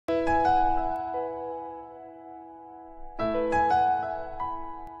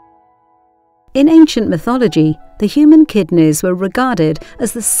In ancient mythology, the human kidneys were regarded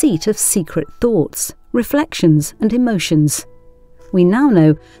as the seat of secret thoughts, reflections, and emotions. We now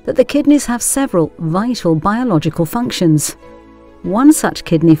know that the kidneys have several vital biological functions. One such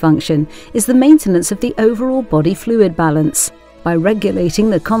kidney function is the maintenance of the overall body fluid balance, by regulating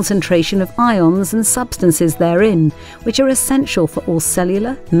the concentration of ions and substances therein, which are essential for all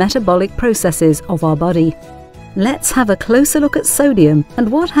cellular, metabolic processes of our body. Let's have a closer look at sodium and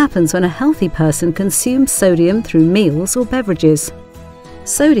what happens when a healthy person consumes sodium through meals or beverages.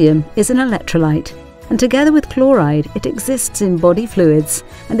 Sodium is an electrolyte, and together with chloride it exists in body fluids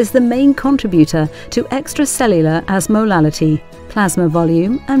and is the main contributor to extracellular osmolality, plasma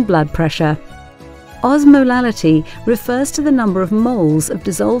volume and blood pressure. Osmolality refers to the number of moles of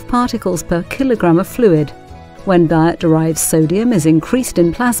dissolved particles per kilogram of fluid. When diet-derived sodium is increased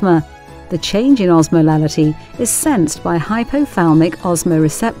in plasma, the change in osmolality is sensed by hypothalamic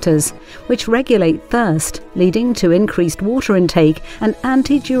osmoreceptors, which regulate thirst, leading to increased water intake and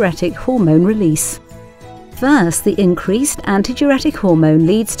antidiuretic hormone release. First, the increased antidiuretic hormone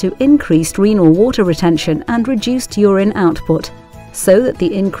leads to increased renal water retention and reduced urine output, so that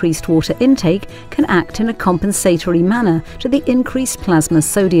the increased water intake can act in a compensatory manner to the increased plasma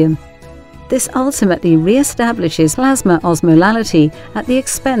sodium. This ultimately re-establishes plasma osmolality at the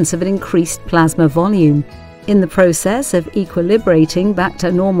expense of an increased plasma volume. In the process of equilibrating back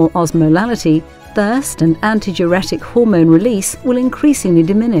to normal osmolality, thirst and antidiuretic hormone release will increasingly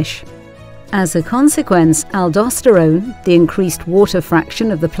diminish. As a consequence, aldosterone, the increased water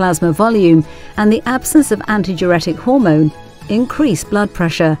fraction of the plasma volume, and the absence of antidiuretic hormone increase blood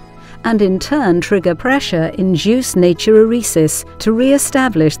pressure, and in turn trigger pressure-induced natriuresis to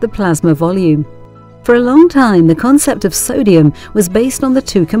re-establish the plasma volume. For a long time, the concept of sodium was based on the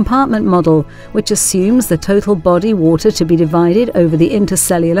two-compartment model, which assumes the total body water to be divided over the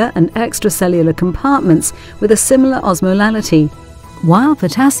intercellular and extracellular compartments with a similar osmolality. While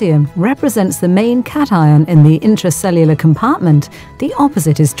potassium represents the main cation in the intracellular compartment, the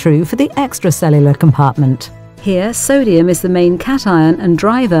opposite is true for the extracellular compartment. Here, sodium is the main cation and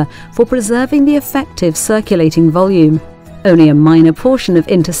driver for preserving the effective circulating volume. Only a minor portion of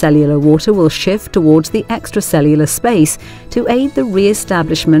intercellular water will shift towards the extracellular space to aid the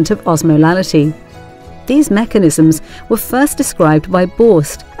re-establishment of osmolality. These mechanisms were first described by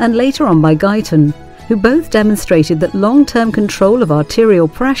Borst and later on by Guyton, who both demonstrated that long-term control of arterial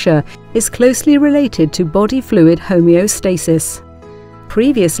pressure is closely related to body fluid homeostasis.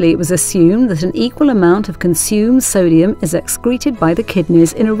 Previously, it was assumed that an equal amount of consumed sodium is excreted by the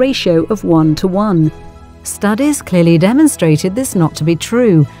kidneys in a ratio of 1:1. Studies clearly demonstrated this not to be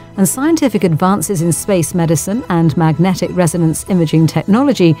true, and scientific advances in space medicine and magnetic resonance imaging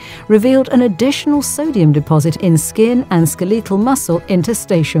technology revealed an additional sodium deposit in skin and skeletal muscle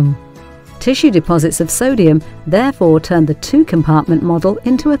interstitium. Tissue deposits of sodium therefore turned the two-compartment model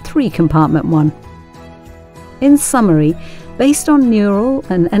into a three-compartment one. In summary, based on neural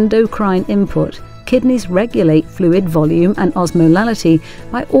and endocrine input, kidneys regulate fluid volume and osmolality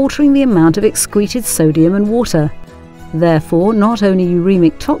by altering the amount of excreted sodium and water. Therefore, not only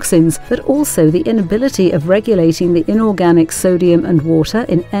uremic toxins, but also the inability of regulating the inorganic sodium and water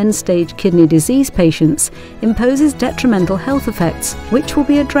in end-stage kidney disease patients imposes detrimental health effects, which will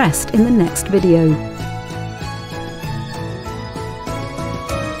be addressed in the next video.